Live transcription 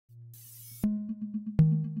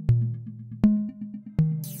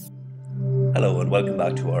Hello and welcome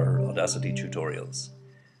back to our Audacity tutorials.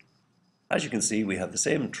 As you can see, we have the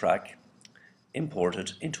same track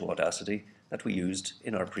imported into Audacity that we used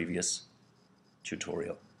in our previous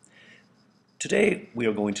tutorial. Today we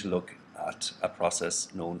are going to look at a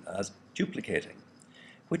process known as duplicating,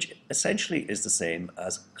 which essentially is the same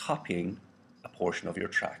as copying a portion of your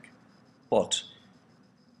track. But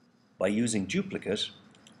by using duplicate,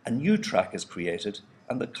 a new track is created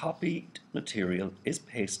and the copied material is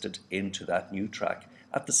pasted into that new track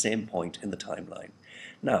at the same point in the timeline.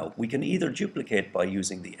 Now, we can either duplicate by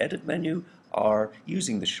using the Edit menu or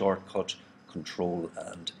using the shortcut Control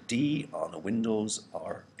and D on a Windows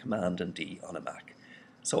or Command and D on a Mac.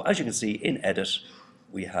 So as you can see in Edit,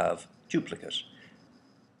 we have duplicate.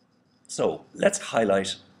 So let's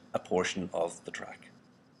highlight a portion of the track.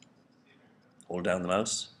 Hold down the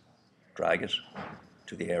mouse, drag it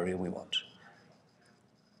to the area we want.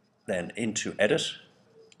 Then into Edit,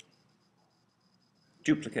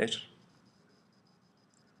 Duplicate,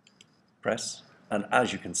 press, and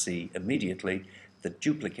as you can see immediately, the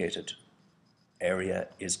duplicated area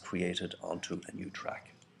is created onto a new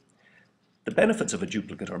track. The benefits of a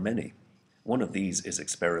duplicate are many. One of these is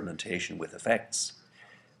experimentation with effects.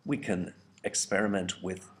 We can experiment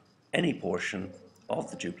with any portion of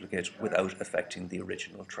the duplicate without affecting the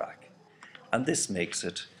original track. And this makes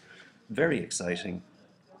it very exciting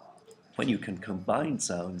when you can combine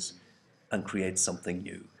sounds and create something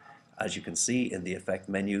new. As you can see in the effect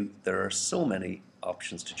menu, there are so many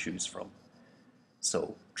options to choose from.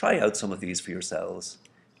 So try out some of these for yourselves,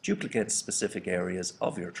 duplicate specific areas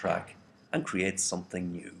of your track and create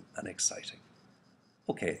something new and exciting.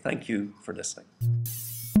 Okay, thank you for listening.